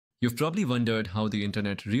You've probably wondered how the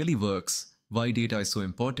internet really works, why data is so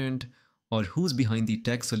important, or who's behind the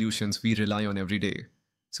tech solutions we rely on every day.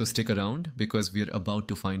 So stick around because we're about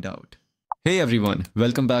to find out. Hey everyone,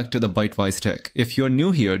 welcome back to the Bitewise Tech. If you're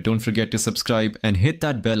new here, don't forget to subscribe and hit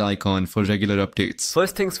that bell icon for regular updates.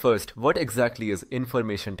 First things first, what exactly is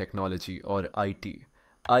information technology or IT?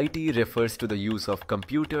 IT refers to the use of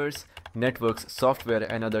computers, networks, software,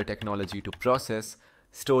 and other technology to process,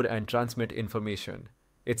 store, and transmit information.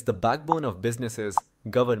 It's the backbone of businesses,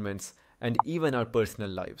 governments, and even our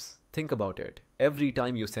personal lives. Think about it. Every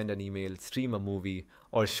time you send an email, stream a movie,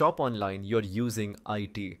 or shop online, you're using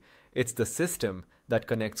IT. It's the system that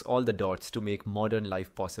connects all the dots to make modern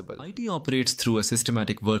life possible. IT operates through a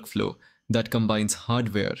systematic workflow that combines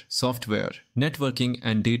hardware, software, networking,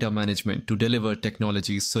 and data management to deliver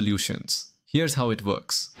technology solutions. Here's how it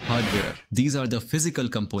works. Hardware. These are the physical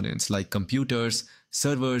components like computers,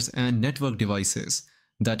 servers, and network devices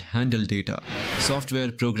that handle data.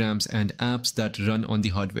 Software, programs, and apps that run on the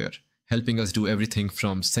hardware, helping us do everything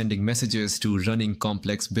from sending messages to running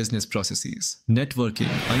complex business processes. Networking.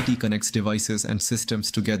 IT connects devices and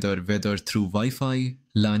systems together, whether through Wi-Fi,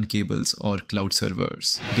 LAN cables, or cloud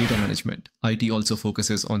servers. Data management. IT also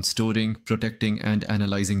focuses on storing, protecting, and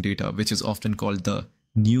analyzing data, which is often called the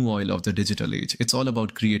new oil of the digital age. It's all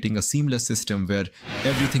about creating a seamless system where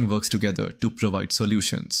everything works together to provide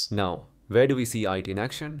solutions. Now, where do we see IT in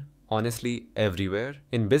action? Honestly, everywhere.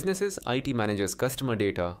 In businesses, IT manages customer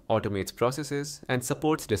data, automates processes, and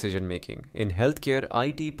supports decision making. In healthcare,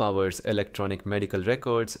 IT powers electronic medical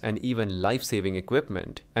records and even life-saving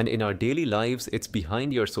equipment. And in our daily lives, it's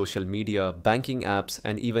behind your social media, banking apps,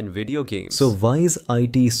 and even video games. So why is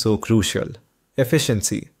IT so crucial?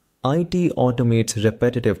 Efficiency. IT automates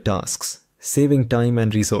repetitive tasks, saving time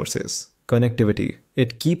and resources. Connectivity.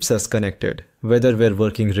 It keeps us connected, whether we're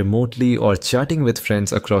working remotely or chatting with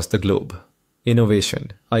friends across the globe.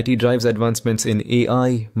 Innovation. IT drives advancements in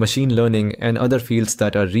AI, machine learning, and other fields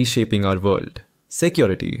that are reshaping our world.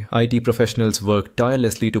 Security. IT professionals work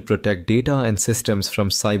tirelessly to protect data and systems from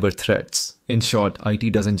cyber threats. In short,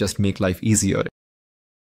 IT doesn't just make life easier.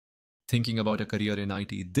 Thinking about a career in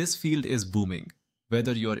IT, this field is booming.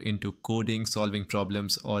 Whether you're into coding, solving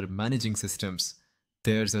problems, or managing systems,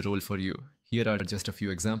 there's a role for you. Here are just a few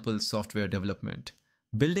examples. Software development.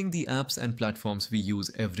 Building the apps and platforms we use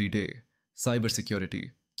every day. Cybersecurity.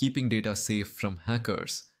 Keeping data safe from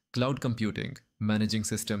hackers. Cloud computing. Managing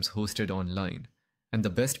systems hosted online. And the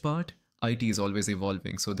best part? IT is always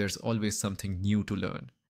evolving, so there's always something new to learn.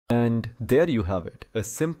 And there you have it, a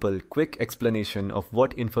simple, quick explanation of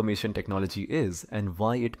what information technology is and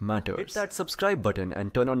why it matters. Hit that subscribe button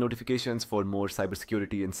and turn on notifications for more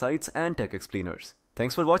cybersecurity insights and tech explainers.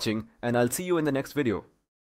 Thanks for watching, and I'll see you in the next video.